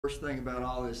Worst thing about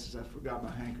all this is I forgot my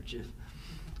handkerchief,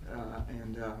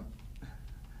 and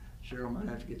Cheryl might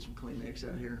have to get some Kleenex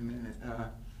out here in a minute.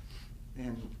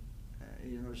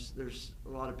 There's a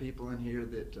lot of people in here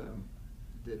that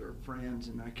are friends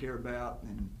and I care about,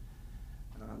 and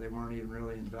they weren't even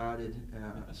really invited.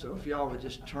 So if y'all would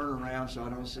just turn around so I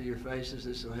don't see your faces,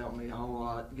 this will help me a whole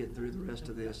lot get through the rest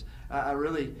of this. I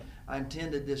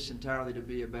intended this entirely to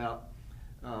be about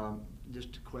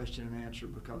just a question and answer,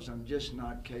 because I'm just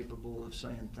not capable of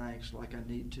saying thanks like I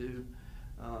need to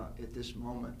at this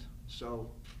moment.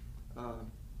 So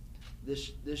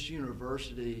this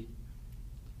university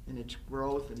and its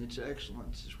growth and its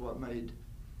excellence is what made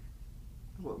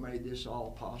this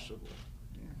all possible.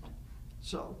 And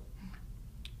so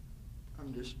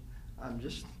I'm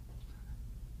just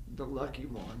the lucky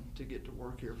one to get to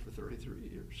work here for 33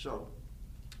 years. So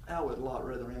I would a lot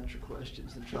rather answer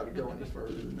questions than try to go any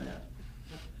further than that.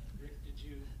 Rick,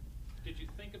 did you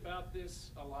think about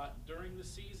this a lot during the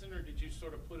season, or did you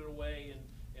sort of put it away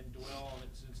and dwell on it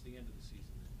since the end of the season?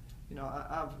 You know,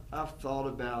 I've thought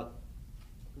about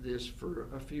this for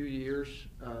a few years.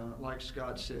 Like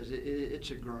Scott says,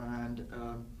 it's a grind.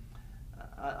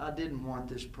 I didn't want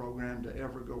this program to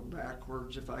ever go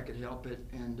backwards if I could help it,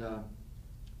 and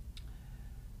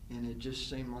it just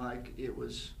seemed like it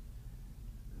was.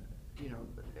 You know,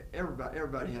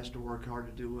 everybody has to work hard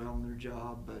to do well in their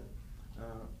job, but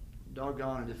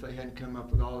doggone it if they hadn't come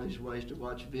up with all these ways to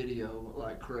watch video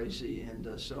like crazy.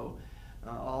 And so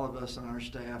all of us on our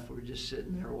staff were just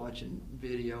sitting there watching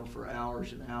video for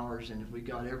hours and hours, and if we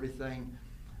got everything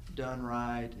done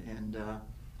right, and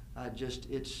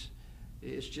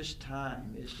it's just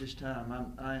time. It's just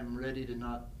time. I am ready to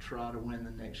not try to win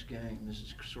the next game. This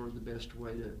is sort of the best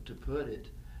way to put it.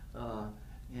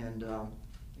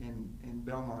 And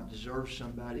Belmont deserves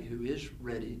somebody who is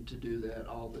ready to do that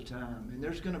all the time. And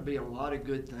there's going to be a lot of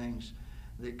good things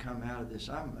that come out of this.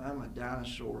 I'm a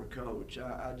dinosaur coach.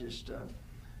 I just,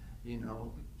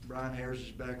 Brian Ayers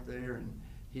is back there, and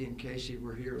he and Casey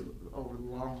were here over the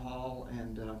long haul,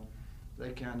 and they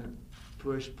kind of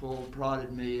pushed, pulled,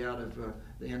 prodded me out of the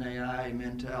NAIA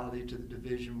mentality to the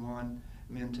Division I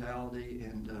mentality,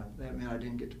 and that meant I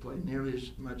didn't get to play nearly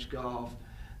as much golf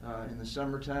in the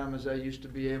summertime as I used to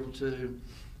be able to.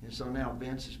 And so now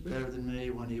Vince is better than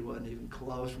me when he wasn't even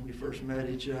close when we first met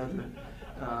each other.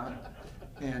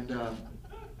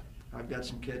 I've got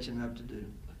some catching up to do.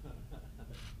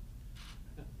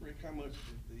 Rick, how much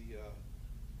did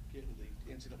getting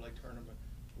the NCAA tournament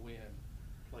win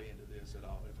play into this at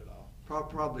all, if at all?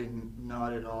 Probably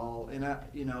not at all. And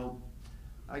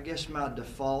I guess my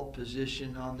default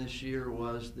position on this year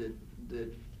was that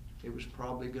it was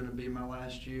probably going to be my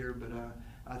last year, but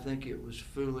I think it was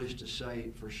foolish to say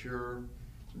for sure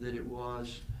that it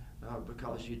was,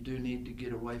 because you do need to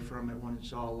get away from it when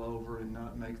it's all over and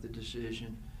not make the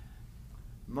decision.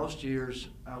 Most years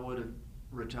I would have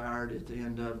retired at the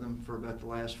end of them for about the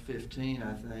last 15,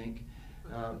 I think.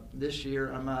 This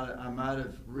year I might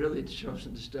have really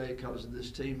chosen to stay because of this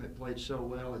team that played so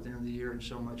well at the end of the year and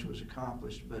so much was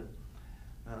accomplished, but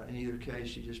in either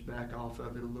case, you just back off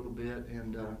of it a little bit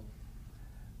and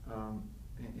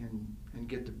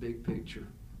get the big picture.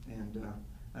 And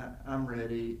I'm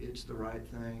ready. It's the right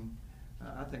thing.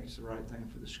 I think it's the right thing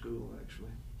for the school,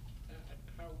 actually.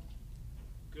 How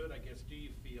good, I guess, do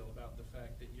you feel about the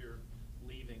fact that you're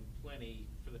leaving plenty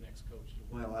for the next coach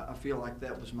to work? Well, I feel like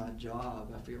that was my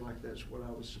job. I feel like that's what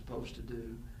I was supposed to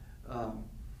do.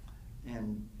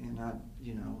 And I,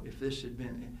 if this had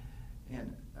been.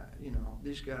 And,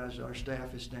 these guys, our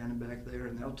staff is standing back there,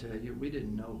 and they'll tell you, we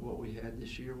didn't know what we had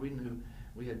this year. We knew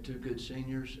we had 2 good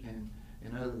seniors, and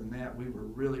other than that, we were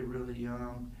really, really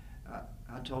young.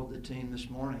 I told the team this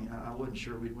morning I wasn't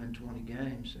sure we'd win 20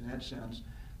 games, and that sounds,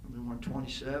 we won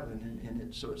 27,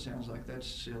 so it sounds like that's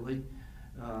silly,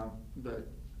 but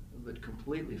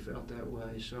completely felt that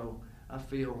way. So I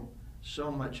feel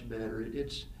so much better.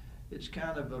 It's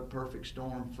kind of a perfect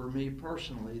storm for me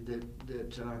personally that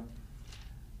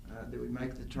we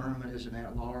make the tournament as an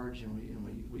at-large, and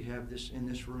we have this in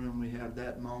this room. We have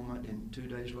that moment, and 2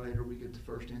 days later we get the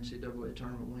first NCAA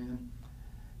tournament win.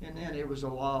 And then it was a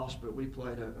loss, but we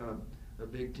played a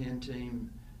Big Ten team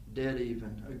dead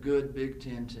even, a good Big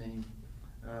Ten team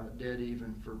dead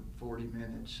even for 40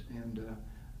 minutes. And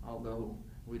although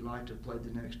we'd like to have played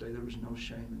the next day, there was no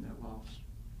shame in that loss.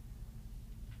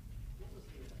 What was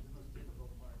the most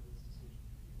difficult part of this decision?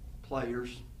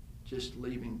 Players. Just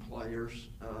leaving players,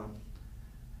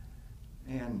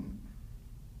 and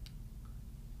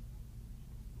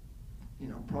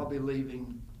probably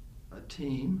leaving a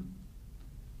team.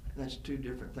 That's 2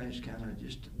 different things. Kind of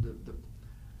just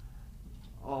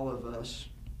all of us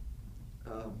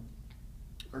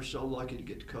are so lucky to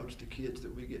get to coach the kids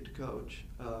that we get to coach.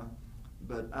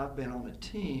 But I've been on a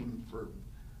team for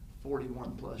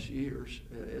 41 plus years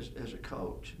as a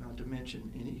coach, not to mention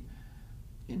any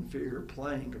inferior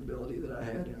playing ability that I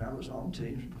had, and I was on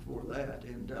teams before that.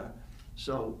 And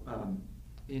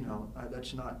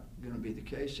that's not going to be the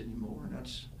case anymore, and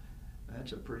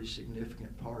that's a pretty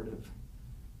significant part of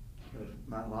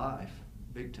my life,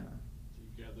 big time. So you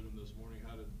gathered them this morning.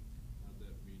 How did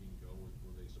that meeting go?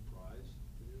 Were they surprised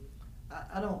to do it?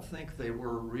 I don't think they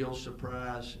were a real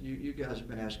surprise. You guys have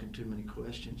been asking too many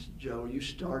questions. Joe, you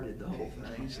started the whole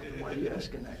thing, so why are you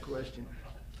asking that question?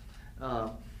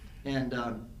 And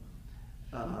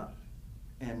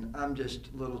I'm just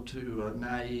a little too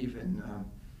naive and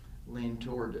lean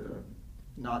toward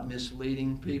not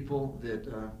misleading people that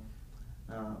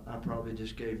I probably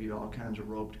just gave you all kinds of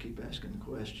rope to keep asking the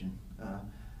question.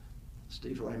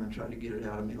 Steve Lehman tried to get it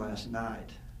out of me last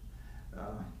night.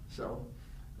 I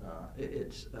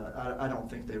don't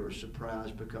think they were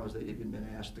surprised because they'd even been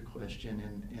asked the question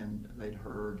and they'd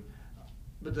heard.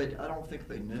 But I don't think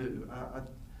they knew.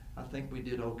 I think we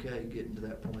did okay getting to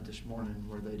that point this morning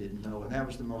where they didn't know, and that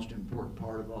was the most important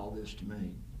part of all this to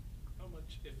me. How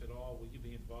much, if at all, will you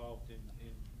be involved in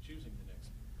choosing the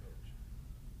next coach?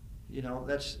 You know,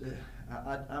 that's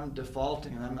I'm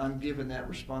defaulting. I'm giving that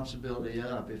responsibility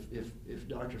up. If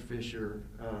Dr. Fisher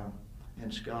and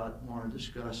Scott want to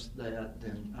discuss that,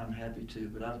 then I'm happy to.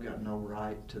 But I've got no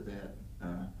right to that.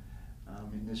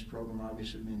 This program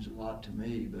obviously means a lot to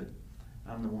me, but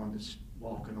I'm the one that's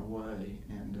walking away,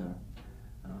 and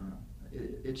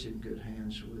it's in good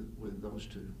hands with those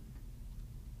two.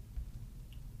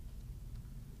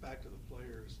 Back to the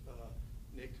players,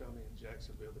 Nick told me in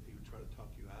Jacksonville that he would try to talk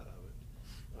you out of it.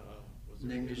 Was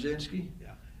there Nick Muszynski?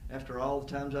 Yeah. After all the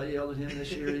times I yelled at him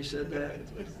this year, he said that.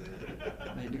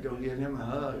 I need to go give him a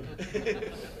hug.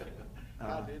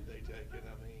 How did they take it?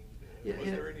 I mean, Yeah, was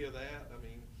there any of that? I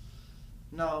mean,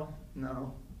 No.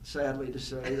 Sadly to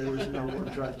say, there was no one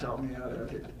trying to talk me out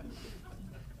of it.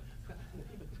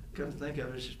 Come to think of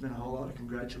it, it's just been a whole lot of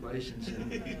congratulations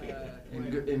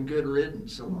and good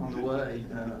riddance along the way.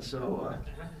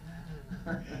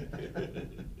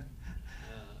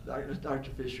 Dr.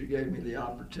 Fisher gave me the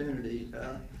opportunity.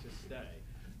 To stay.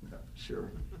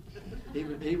 Sure. We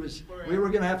were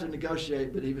going to have to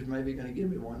negotiate, but he was maybe going to give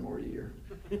me one more year.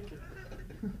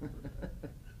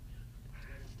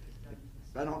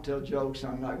 If I don't tell jokes,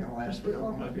 I'm not going to last very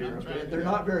long up here. They're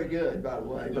not very good, by the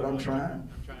way, but I'm trying.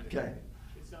 Okay.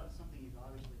 It's something you've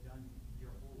obviously done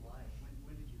your whole life.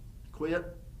 When did you?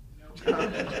 Quit? No. I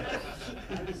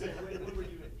would say, when were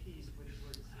you at peace with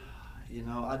your decision? You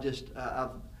know,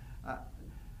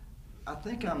 I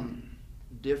think I'm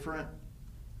different,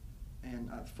 and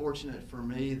fortunate for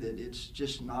me that it's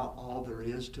just not all there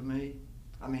is to me.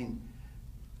 I mean,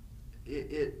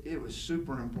 it was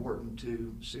super important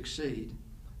to succeed,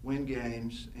 win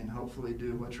games, and hopefully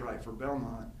do what's right for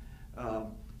Belmont.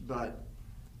 But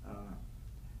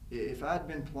if I'd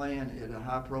been playing at a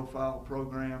high-profile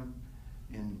program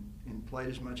and played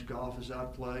as much golf as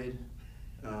I've played,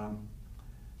 I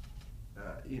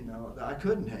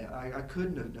couldn't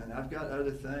have done it. I've got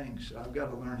other things. I've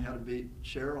got to learn how to beat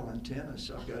Cheryl in tennis.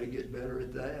 I've got to get better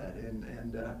at that,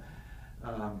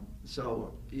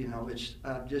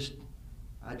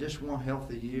 I just want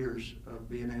healthy years of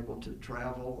being able to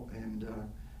travel and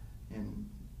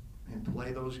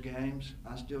play those games.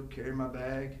 I still carry my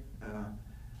bag.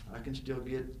 I can still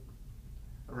get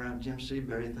around. Jim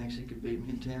Seabury thinks he could beat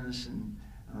me in tennis, and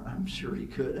I'm sure he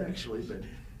could actually, but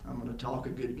I'm going to talk a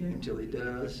good game till he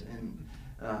does. And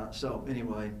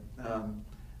anyway, I'm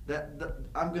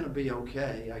going to be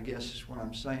okay, I guess is what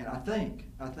I'm saying. I think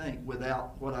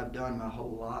without what I've done my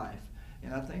whole life,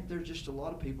 and I think there's just a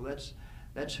lot of people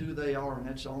that's who they are, and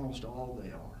that's almost all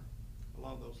they are.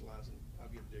 along those lines, and I'll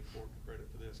give Dick Fortin credit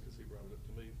for this because he brought it up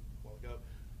to me a while ago.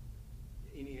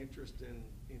 Any interest in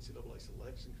NCAA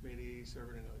selection committee,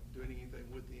 doing anything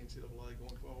with the NCAA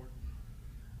going forward?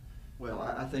 Well,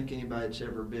 I think anybody that's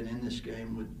ever been in this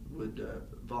game would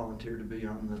volunteer to be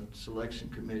on the selection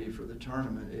committee for the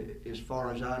tournament. As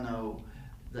far as I know,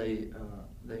 they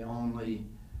only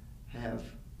have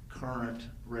current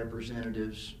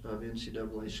representatives of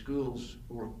NCAA schools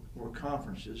or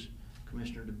conferences.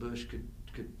 Commissioner DeBush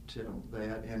could tell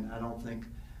that, and I don't think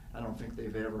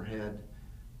they've ever had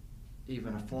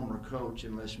even a former coach,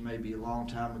 unless maybe a long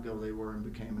time ago they were and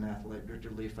became an athletic director.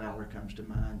 Lee Fowler comes to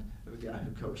mind, a guy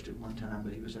who coached at one time,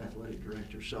 but he was athletic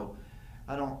director. So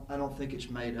I don't think it's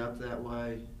made up that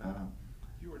way.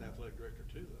 You were an athletic director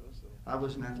too, though. So I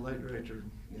was an athletic director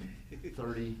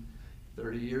 30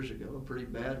 years ago, a pretty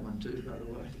bad one too, by the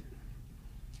way.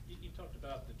 you talked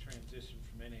about the transition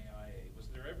from NAIA. Was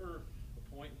there ever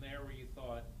a point in there where you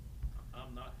thought,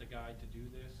 I'm not the guy to do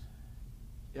this?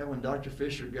 Yeah, when Dr.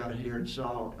 Fisher got here and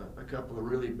saw a couple of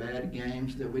really bad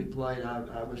games that we played,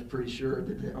 I was pretty sure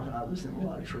that I was in a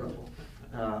lot of trouble.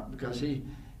 Because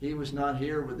he was not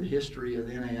here with the history of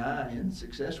the NAI and the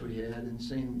success we had,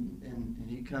 and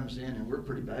he comes in and we're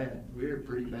pretty bad. We're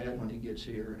pretty bad when he gets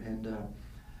here, and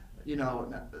you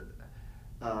know,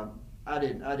 I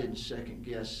didn't second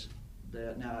guess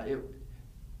that. Now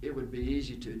it would be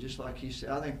easy to, just like he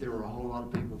said. I think there were a whole lot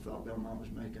of people who thought Belmont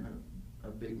was making a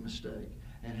big mistake,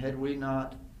 and had we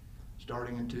not,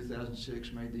 starting in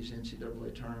 2006, made these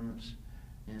NCAA tournaments,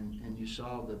 and you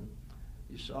saw the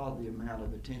amount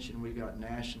of attention we got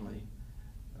nationally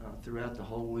throughout the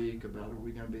whole week about, are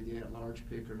we going to be the at-large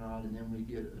pick or not, and then we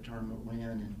get a tournament win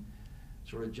and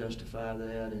sort of justify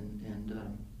that,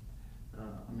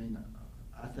 I mean,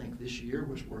 I think this year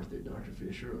was worth it, Dr.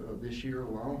 Fisher. This year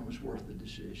alone was worth the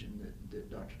decision that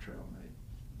Dr. Trowell made.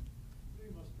 What are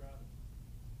you most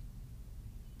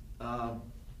proud of?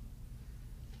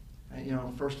 You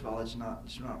know, first of all, it's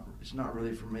not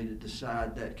really for me to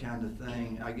decide that kind of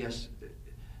thing. I guess,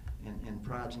 and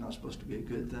pride's not supposed to be a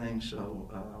good thing, so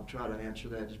I'll try to answer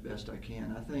that as best I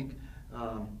can. I think,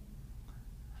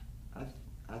 I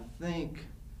think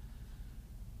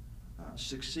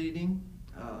succeeding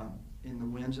in the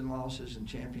wins and losses and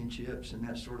championships and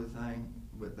that sort of thing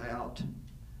without,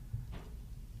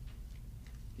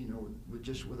 you know,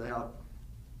 without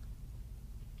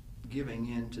giving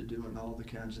in to doing all the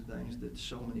kinds of things that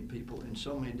so many people in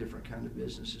so many different kind of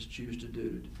businesses choose to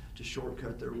do to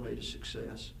shortcut their way to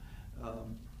success.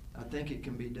 I think it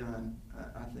can be done.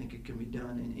 I think it can be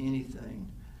done in anything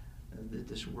that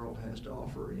this world has to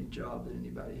offer, any job that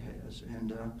anybody has.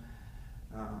 And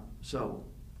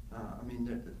I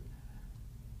mean,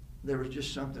 there was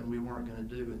just something we weren't going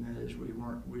to do, and that is we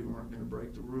weren't going to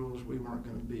break the rules. We weren't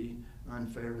going to be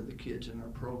unfair to the kids in our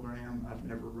program. I've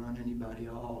never run anybody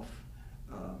off.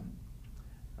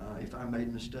 If I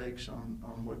made mistakes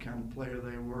on what kind of player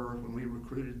they were when we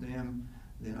recruited them,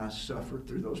 then I suffered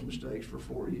through those mistakes for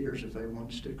 4 years if they wanted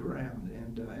to stick around,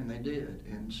 and they did.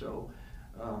 And so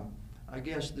I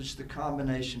guess just the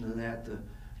combination of that,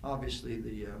 obviously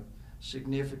the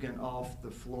significant off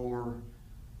the floor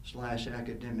 /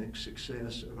 academic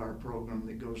success of our program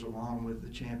that goes along with the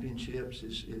championships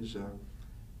is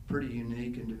pretty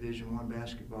unique in Division I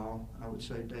basketball. I would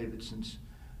say Davidson's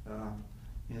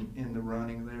in the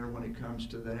running there when it comes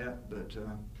to that, but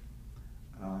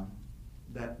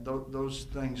those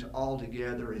things all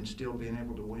together and still being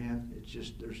able to win,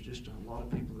 there's just a lot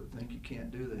of people that think you can't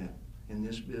do that in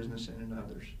this business and in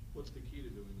others. What's the key to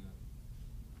doing that?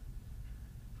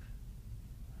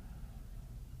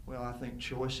 Well, I think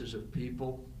choices of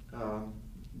people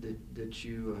that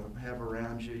you have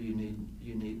around you.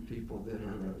 You need people that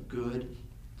are good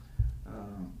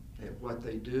at what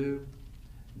they do,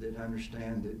 that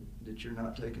understand that you're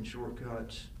not taking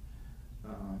shortcuts,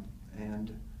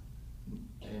 and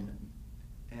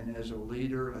as a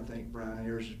leader, I think Brian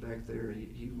Ayers is back there.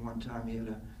 He one time he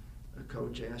had a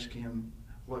coach ask him,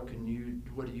 what do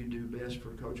you do best for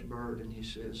Coach Byrd? And he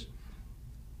says,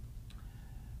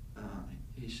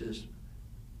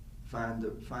 find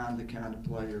the kind of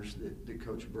players that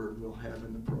Coach Byrd will have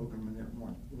in the program and that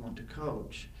want to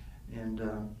coach. And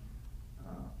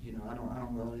you know, I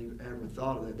don't know that he ever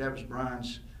thought of that. That was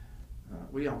Brian's.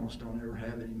 We almost don't ever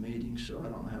have any meetings, so I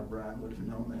don't know how Brian would have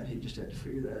known that. He just had to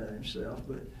figure that out himself.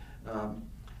 But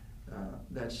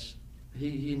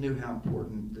he knew how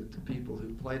important that the people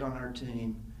who played on our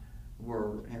team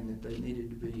were, and that they needed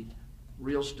to be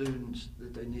real students,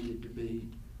 that they needed to be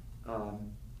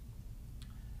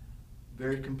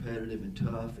very competitive and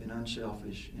tough and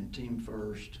unselfish and team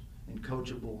first and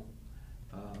coachable,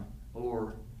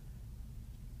 or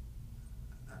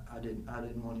I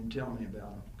didn't want him to tell me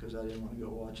about them because I didn't want to go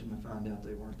watch them and find out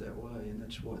they weren't that way, and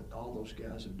that's what all those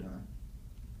guys have done.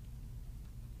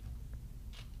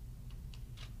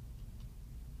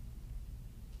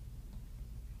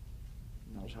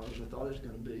 Not as hard as I thought it was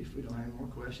going to be if we don't have any more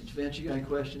questions. Vince, you got any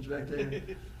questions back there?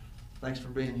 Thanks for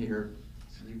being here,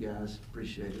 you guys.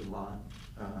 Appreciate it a lot.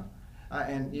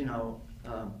 And you know,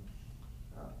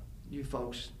 you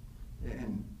folks,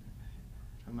 and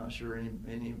I'm not sure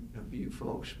any of you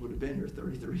folks would have been here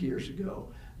 33 years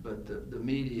ago, but the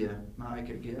media, Mike,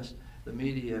 I guess, the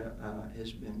media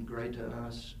has been great to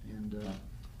us, and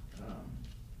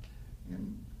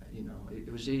you know,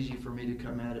 it was easy for me to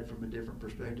come at it from a different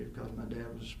perspective because my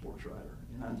dad was a sports writer,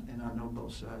 and I know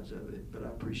both sides of it, but I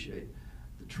appreciate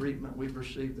the treatment we've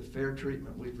received, the fair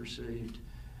treatment we've received.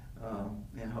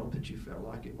 and hope that you felt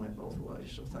like it went both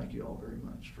ways. So thank you all very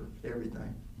much for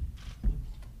everything.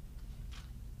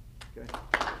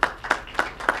 Okay.